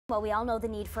Well, we all know the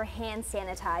need for hand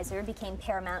sanitizer became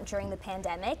paramount during the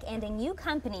pandemic, and a new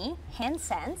company,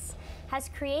 HandSense, has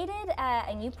created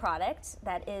a new product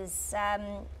that is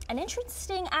an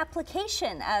interesting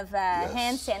application of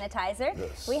hand sanitizer.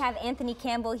 Yes. We have Anthony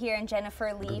Campbell here and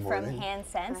Jennifer Lee from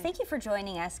HandSense. Hi. Thank you for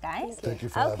joining us, guys. Thank you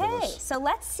for having us. Okay, so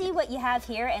let's see what you have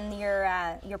here in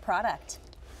your product.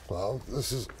 Well,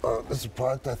 this is a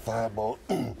product I thought about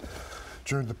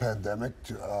during the pandemic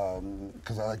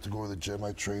because I like to go to the gym.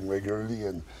 I train regularly,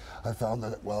 and I found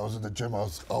that while I was in the gym, I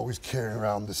was always carrying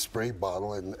around the spray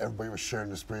bottle, and everybody was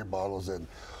sharing the spray bottles, and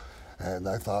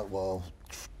I thought, well,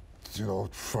 you know,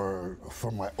 for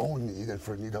my own need and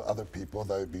for need of other people,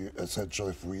 that would be essential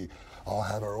if we all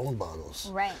had our own bottles.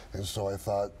 Right. And so I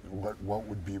thought, what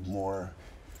would be more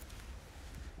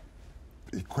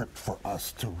equipped for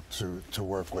us to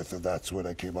work with, and that's what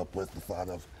I came up with, the thought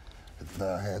of the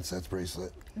HandSense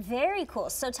bracelet. Very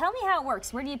cool. So tell me how it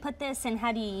works. Where do you put this and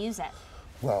how do you use it?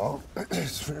 Well,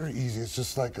 it's very easy. It's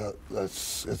just like I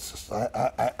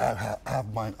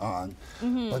have mine on,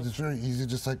 but it's very easy,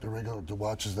 just like the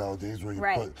watches nowadays, where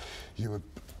you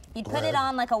You'd put it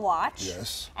on like a watch.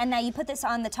 Yes. And now you put this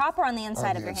on the top or on the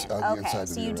inside of your hand? Okay,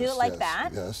 so you do it like that?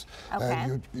 Yes. Okay.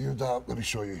 And you let me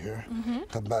show you here.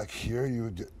 Come back here,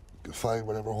 you find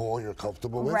whatever hole you're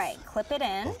comfortable with. Right, clip it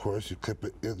in. Of course, you clip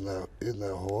it in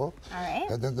that hole. All right.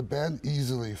 And then the band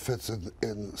easily fits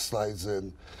in, slides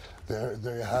in. There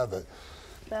you have it.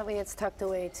 That way it's tucked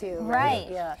away too. Right.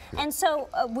 Yeah. And so,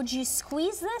 would you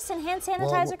squeeze this and hand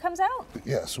sanitizer comes out?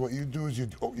 Yes. What you do is you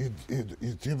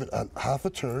give it a half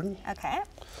a turn. Okay.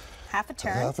 Half a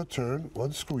turn. Half a turn.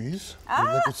 One squeeze.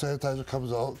 The liquid sanitizer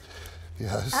comes out.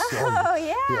 Yes. Oh,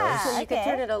 yeah. Yes. So you can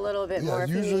turn it a little bit more if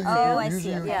you need to. I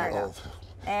see.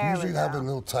 Usually you have it a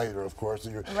little tighter, of course,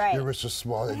 and your wrists are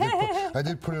small. I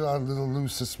did put it on a little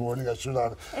loose this morning. I should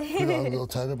have put it on a little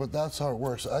tighter, but that's how it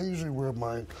works. I usually wear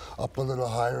mine up a little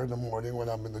higher in the morning when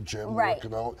I'm in the gym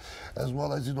working out, as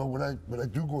well as, you know, when I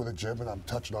do go to the gym and I'm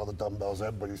touching all the dumbbells,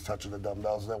 everybody's touching the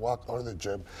dumbbells, and I walk out of the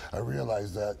gym, I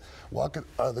realize that walking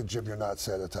out of the gym, you're not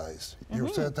sanitized. You're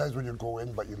sanitized when you go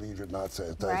in, but you leave, you're not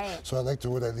sanitized. Right. So I like to,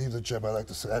 when I leave the gym, I like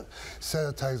to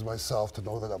sanitize myself to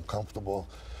know that I'm comfortable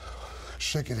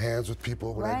shaking hands with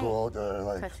people when I go out there,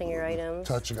 like touching your items.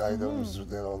 Touching items, you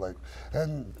know, like,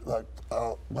 and like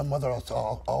my mother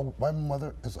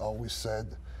has always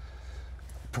said,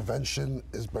 prevention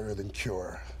is better than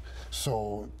cure.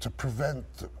 So to prevent,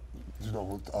 you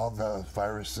know, all the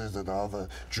viruses and all the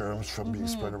germs from being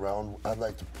spread around, I'd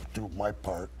like to do my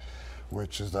part,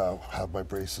 which is have my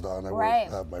bracelet on. I will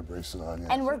have my bracelet on, yes.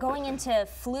 And we're going into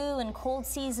flu and cold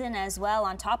season as well,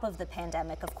 on top of the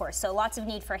pandemic, of course. So lots of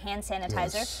need for hand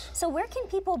sanitizer. Yes. So where can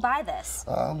people buy this?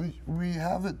 We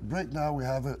have it, right now we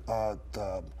have it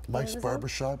at Mike's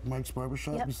Barbershop beside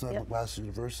McMaster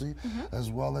University, as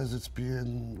well as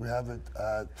we have it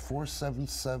at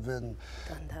 477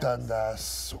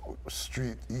 Dundas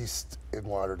Street East in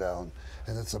Waterdown,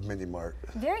 and it's a mini mart.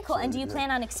 Very cool. So, and do you plan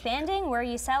on expanding where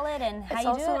you sell it and how you do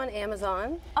it? It's also on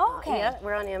Amazon. Oh, okay. Yeah,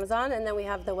 we're on Amazon, and then we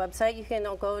have the website. You can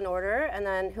go and order, and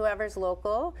then whoever's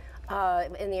local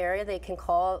in the area, they can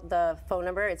call the phone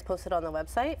number. It's posted on the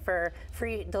website for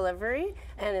free delivery,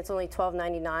 and it's only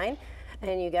 $12.99.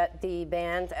 And you get the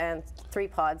band and 3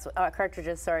 pods,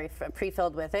 cartridges,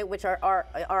 pre-filled with it, which are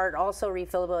also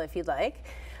refillable if you'd like.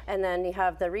 And then you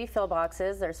have the refill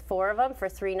boxes. There's 4 of them for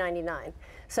 $3.99.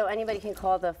 So anybody can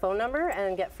call the phone number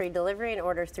and get free delivery and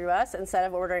order through us instead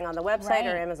of ordering on the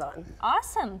website or Amazon.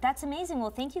 Awesome. That's amazing. Well,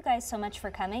 thank you guys so much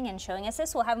for coming and showing us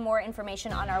this. We'll have more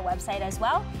information on our website as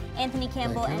well. Anthony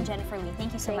Campbell and Jennifer Lee,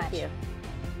 thank you so much. Thank you.